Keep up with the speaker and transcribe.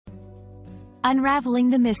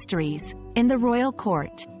Unraveling the Mysteries, in the Royal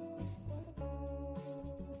Court.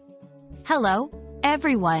 Hello,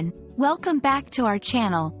 everyone. Welcome back to our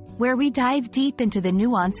channel, where we dive deep into the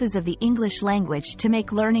nuances of the English language to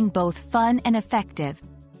make learning both fun and effective.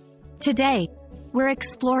 Today, we're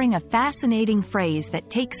exploring a fascinating phrase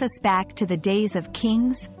that takes us back to the days of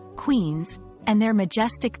kings, queens, and their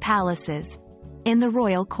majestic palaces, in the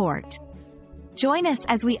royal court. Join us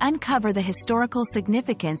as we uncover the historical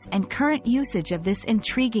significance and current usage of this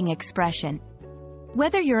intriguing expression.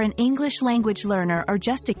 Whether you're an English language learner or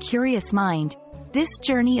just a curious mind, this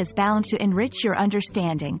journey is bound to enrich your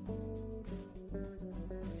understanding.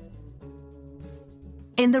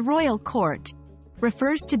 In the royal court,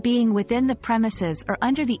 refers to being within the premises or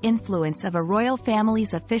under the influence of a royal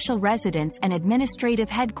family's official residence and administrative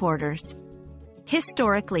headquarters.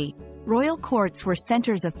 Historically, royal courts were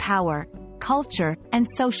centers of power, culture, and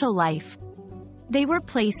social life. They were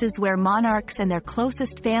places where monarchs and their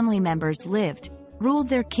closest family members lived, ruled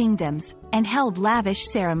their kingdoms, and held lavish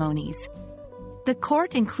ceremonies. The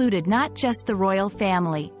court included not just the royal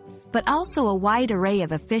family, but also a wide array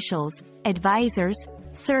of officials, advisors,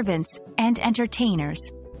 servants, and entertainers.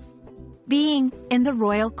 Being in the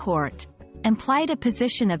royal court implied a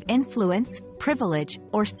position of influence, privilege,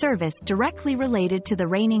 or service directly related to the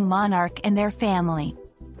reigning monarch and their family.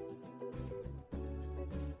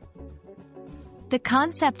 The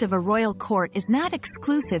concept of a royal court is not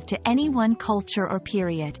exclusive to any one culture or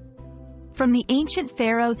period. From the ancient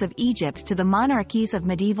pharaohs of Egypt to the monarchies of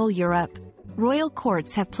medieval Europe, royal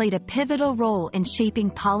courts have played a pivotal role in shaping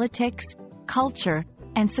politics, culture,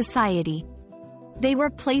 and society. They were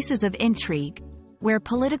places of intrigue, where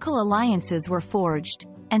political alliances were forged,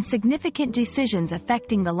 and significant decisions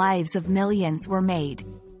affecting the lives of millions were made.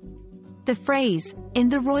 The phrase, "in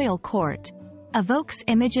the royal court," evokes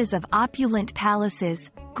images of opulent palaces,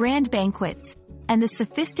 grand banquets, and the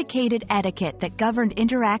sophisticated etiquette that governed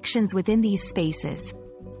interactions within these spaces.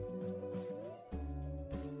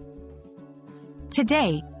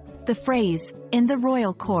 Today, the phrase, "in the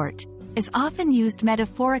royal court," is often used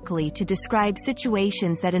metaphorically to describe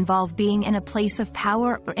situations that involve being in a place of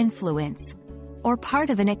power or influence, or part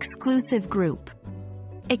of an exclusive group.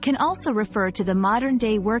 It can also refer to the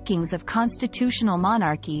modern-day workings of constitutional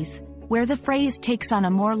monarchies, where the phrase takes on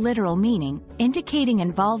a more literal meaning, indicating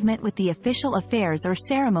involvement with the official affairs or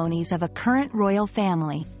ceremonies of a current royal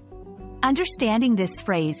family. Understanding this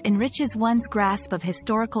phrase enriches one's grasp of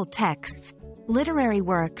historical texts, literary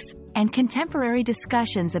works, and contemporary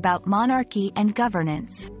discussions about monarchy and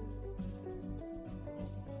governance.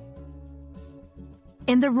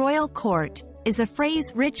 "In the royal court" is a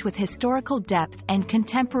phrase rich with historical depth and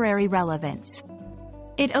contemporary relevance.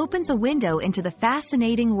 It opens a window into the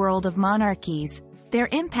fascinating world of monarchies, their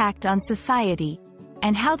impact on society,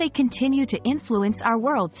 and how they continue to influence our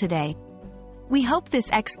world today. We hope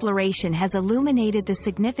this exploration has illuminated the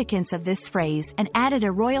significance of this phrase and added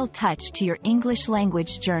a royal touch to your English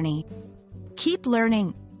language journey. Keep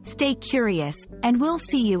learning, stay curious, and we'll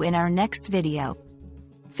see you in our next video.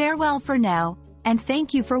 Farewell for now, and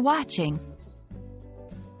thank you for watching.